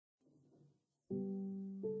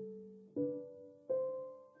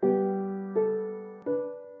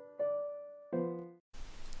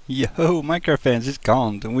Yo, Minecraft fans, it's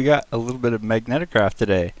Collins, and we got a little bit of Magneticraft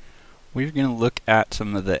today. We're going to look at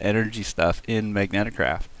some of the energy stuff in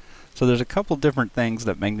Magneticraft. So there's a couple different things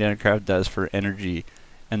that Magneticraft does for energy,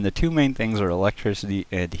 and the two main things are electricity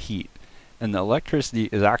and heat. And the electricity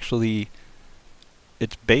is actually,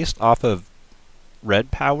 it's based off of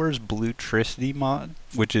Red Power's Bluetricity mod,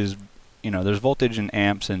 which is, there's voltage in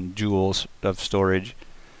amps and joules of storage,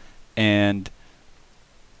 and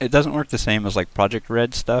it doesn't work the same as like Project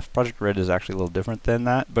Red stuff. Project Red is actually a little different than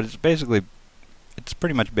that, but it's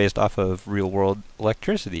pretty much based off of real world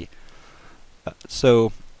electricity.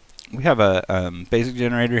 So we have a basic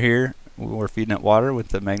generator here. We're feeding it water with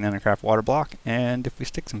the Magneticraft water block, and if we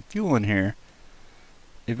stick some fuel in here,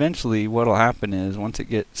 eventually what will happen is once it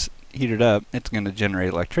gets heated up, it's going to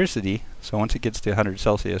generate electricity. So once it gets to 100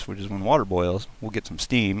 Celsius, which is when water boils, we'll get some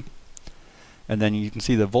steam, and then you can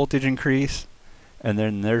see the voltage increase. And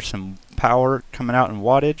then there's some power coming out in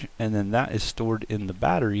wattage, and then that is stored in the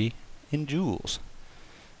battery in joules.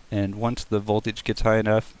 And once the voltage gets high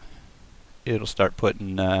enough, it'll start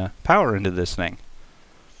putting power into this thing.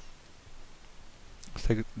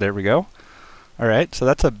 So there we go. Alright, so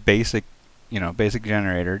that's a basic, basic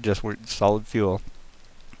generator, just with solid fuel.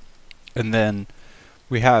 And then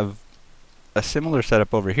we have a similar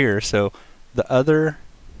setup over here. So the other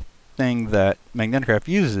thing that Magneticraft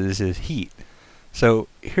uses is heat. So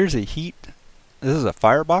here's a heat. This is a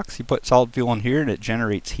firebox. You put solid fuel in here and it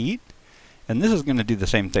generates heat. And this is going to do the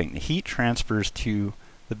same thing. The heat transfers to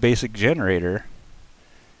the basic generator,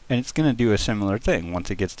 and it's going to do a similar thing.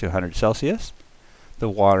 Once it gets to 100 Celsius, the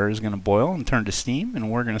water is going to boil and turn to steam,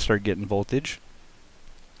 and we're going to start getting voltage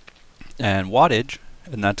and wattage,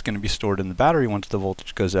 and that's going to be stored in the battery once the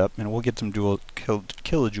voltage goes up, and we'll get some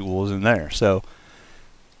kilojoules in there. So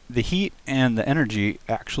the heat and the energy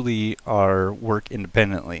actually work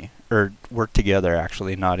independently, or work together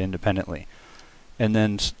actually, not independently. And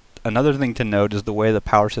then another thing to note is the way the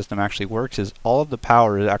power system actually works is all of the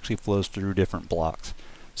power actually flows through different blocks.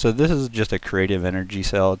 So this is just a creative energy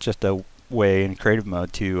cell. It's just a way in creative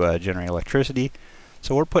mode to generate electricity.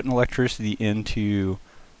 So we're putting electricity into,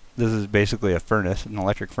 this is basically a furnace, an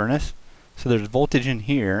electric furnace. So there's voltage in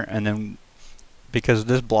here, and then because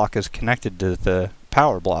this block is connected to the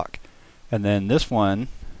power block, and then this one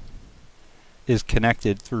is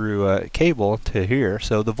connected through a cable to here,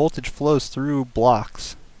 so the voltage flows through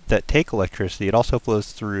blocks that take electricity. It also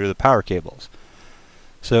flows through the power cables.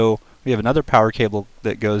 So we have another power cable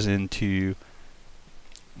that goes into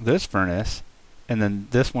this furnace, and then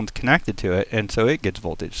this one's connected to it, and so it gets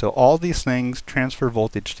voltage. So all these things transfer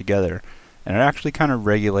voltage together, and it actually kind of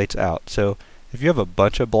regulates out. So if you have a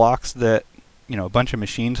bunch of blocks that, a bunch of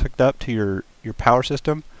machines hooked up to your power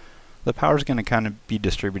system, the power is going to kind of be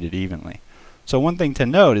distributed evenly. So one thing to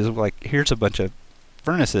note is, like, here's a bunch of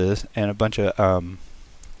furnaces and a bunch of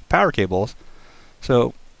power cables.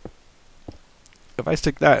 So if I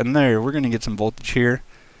stick that in there, we're going to get some voltage here,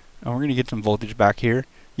 and we're going to get some voltage back here.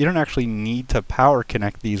 You don't actually need to power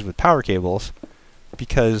connect these with power cables,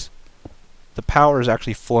 because the power is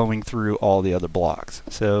actually flowing through all the other blocks.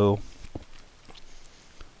 So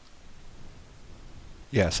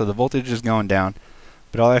yeah, so the voltage is going down,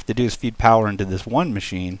 but all I have to do is feed power into this one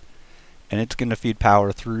machine, and it's going to feed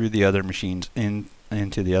power through the other machines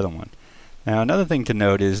into the other one. Now another thing to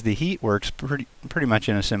note is the heat works pretty much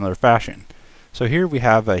in a similar fashion. So here we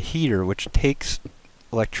have a heater which takes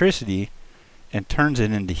electricity and turns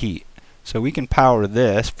it into heat. So we can power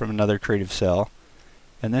this from another creative cell,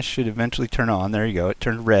 and this should eventually turn on. There you go, it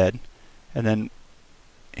turned red. And then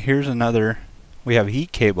here's another, we have a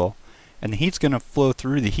heat cable, and the heat's going to flow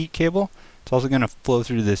through the heat cable. It's also going to flow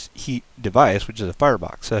through this heat device, which is a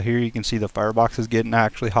firebox. So here you can see the firebox is getting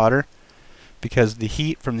actually hotter because the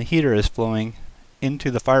heat from the heater is flowing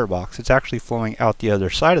into the firebox. It's actually flowing out the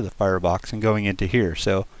other side of the firebox and going into here.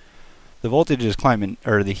 So the voltage is climbing,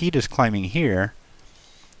 or the heat is climbing here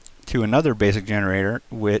to another basic generator,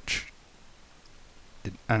 which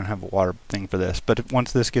I don't have a water thing for this, but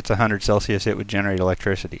once this gets 100 Celsius, it would generate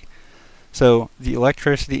electricity. So the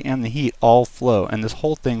electricity and the heat all flow, and this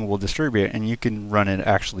whole thing will distribute, and you can run it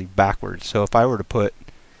actually backwards. So if I were to put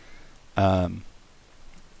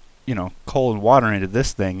coal and water into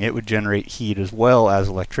this thing, it would generate heat as well as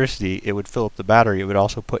electricity. It would fill up the battery. It would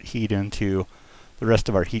also put heat into the rest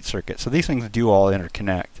of our heat circuit. So these things do all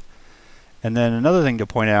interconnect. And then another thing to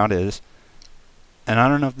point out is, and I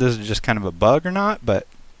don't know if this is just kind of a bug or not, but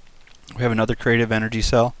we have another creative energy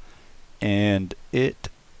cell, and it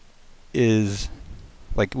is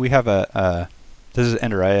like, we have this is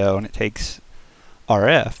Ender IO, and it takes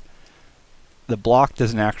RF. The block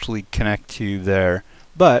doesn't actually connect to there,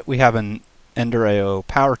 but we have Ender IO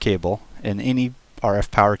power cable, and any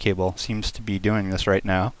RF power cable seems to be doing this right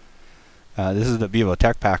now. This is the Vivo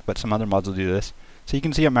Tech Pack, but some other mods will do this. So you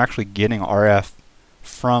can see I'm actually getting RF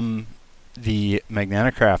from the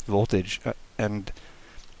Magneticraft voltage, and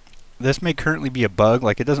this may currently be a bug,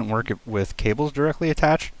 like it doesn't work with cables directly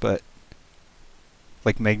attached, but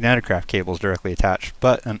like Magneticraft cables directly attached,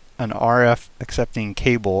 but an RF accepting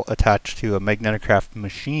cable attached to a Magneticraft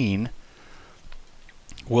machine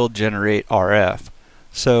will generate RF.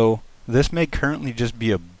 So this may currently just be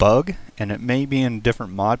a bug, and it may be in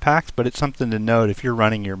different mod packs, but it's something to note if you're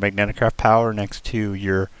running your Magneticraft power next to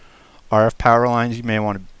your RF power lines. You may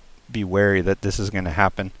want to be wary that this is going to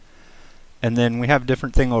happen. And then we have a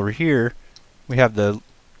different thing over here. We have the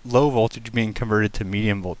low voltage being converted to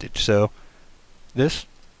medium voltage. So this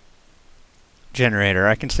generator,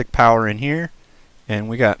 I can stick power in here, and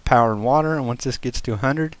we got power and water, and once this gets to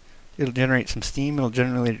 100, it'll generate some steam, it'll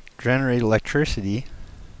generate electricity,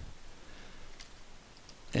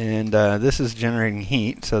 and this is generating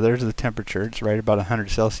heat, so there's the temperature, it's right about 100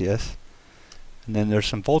 Celsius. And then there's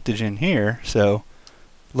some voltage in here, so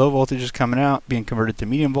low voltage is coming out, being converted to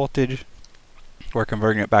medium voltage. We're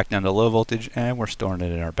converting it back down to low voltage, and we're storing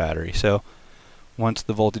it in our battery. So once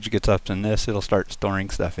the voltage gets up in this, it'll start storing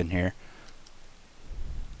stuff in here.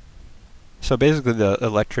 So basically the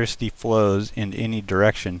electricity flows in any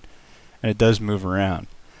direction, and it does move around.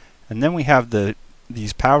 And then we have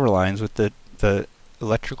these power lines with the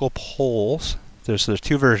electrical poles. There's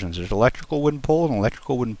two versions. There's electrical wooden pole and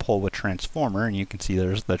electrical wooden pole with transformer, and you can see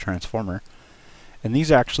there's the transformer. And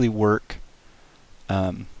these actually work,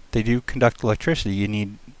 they do conduct electricity. You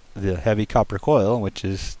need the heavy copper coil, which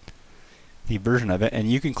is the version of it,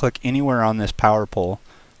 and you can click anywhere on this power pole.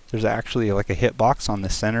 There's actually like a hitbox on the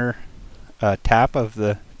center tap of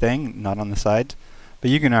the thing, not on the sides, but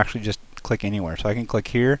you can actually just click anywhere. So I can click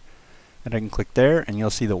here, and I can click there, and you'll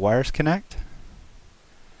see the wires connect.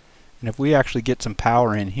 And if we actually get some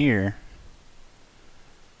power in here,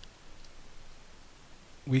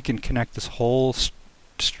 we can connect this whole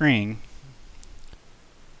string,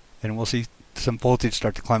 and we'll see some voltage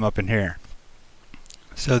start to climb up in here.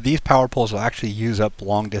 So these power poles will actually use up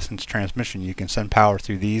long distance transmission. You can send power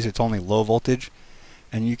through these. It's only low voltage,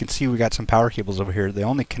 and you can see we got some power cables over here. They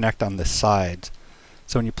only connect on the sides.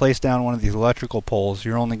 So when you place down one of these electrical poles,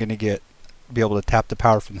 you're only going to be able to tap the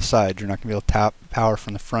power from the sides. You're not going to be able to tap power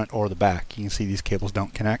from the front or the back. You can see these cables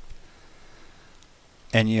don't connect.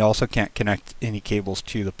 And you also can't connect any cables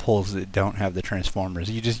to the poles that don't have the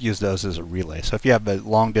transformers. You just use those as a relay. So if you have a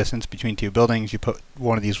long distance between two buildings, you put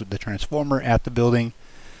one of these with the transformer at the building,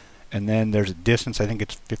 and then there's a distance, I think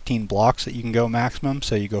it's 15 blocks that you can go maximum.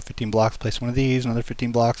 So you go 15 blocks, place one of these, another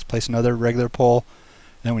 15 blocks, place another regular pole.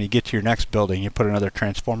 And then when you get to your next building, you put another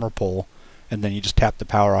transformer pole, and then you just tap the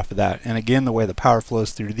power off of that. And again, the way the power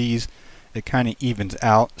flows through these, it kind of evens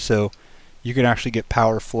out. So you can actually get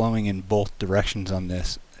power flowing in both directions on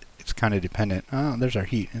this. It's kind of dependent. Oh, there's our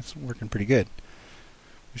heat. It's working pretty good.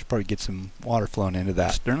 We should probably get some water flowing into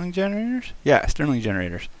that. Stirling generators? Yeah, Stirling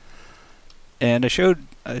generators. And I showed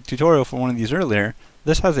a tutorial for one of these earlier.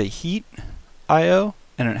 This has a heat I/O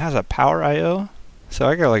and it has a power I/O. So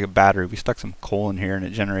I got like a battery. We stuck some coal in here and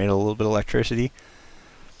it generated a little bit of electricity.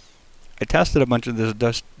 I tested a bunch of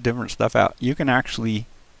this different stuff out. You can actually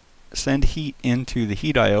send heat into the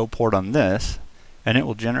heat I/O port on this, and it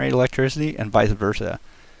will generate electricity, and vice versa.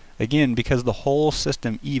 Again, because the whole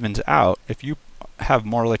system evens out, if you have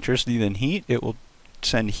more electricity than heat, it will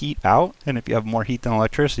send heat out, and if you have more heat than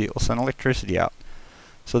electricity, it will send electricity out.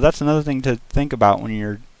 So that's another thing to think about when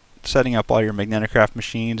you're setting up all your Magneticraft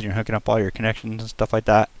machines and you're hooking up all your connections and stuff like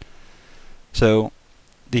that. So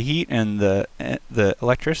the heat and the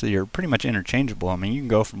electricity are pretty much interchangeable. I mean, you can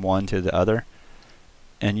go from one to the other,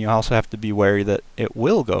 and you also have to be wary that it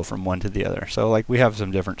will go from one to the other. So like we have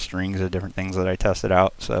some different strings of different things that I tested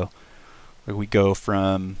out. So like we go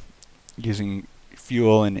from using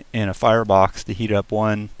fuel in a firebox to heat up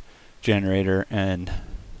one generator, and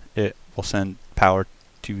it will send power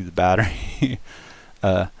to the battery.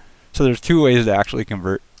 So there's two ways to actually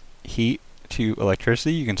convert heat to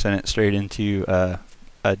electricity. You can send it straight into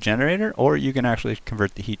a generator, or you can actually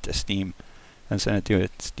convert the heat to steam and send it to a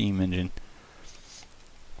steam engine.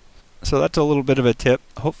 So that's a little bit of a tip.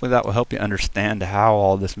 Hopefully that will help you understand how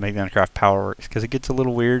all this Magneticraft power works, because it gets a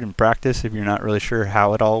little weird in practice if you're not really sure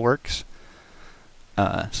how it all works.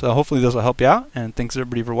 So hopefully this will help you out, and thanks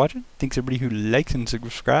everybody for watching. Thanks everybody who likes and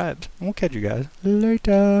subscribes. And we'll catch you guys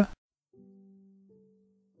later.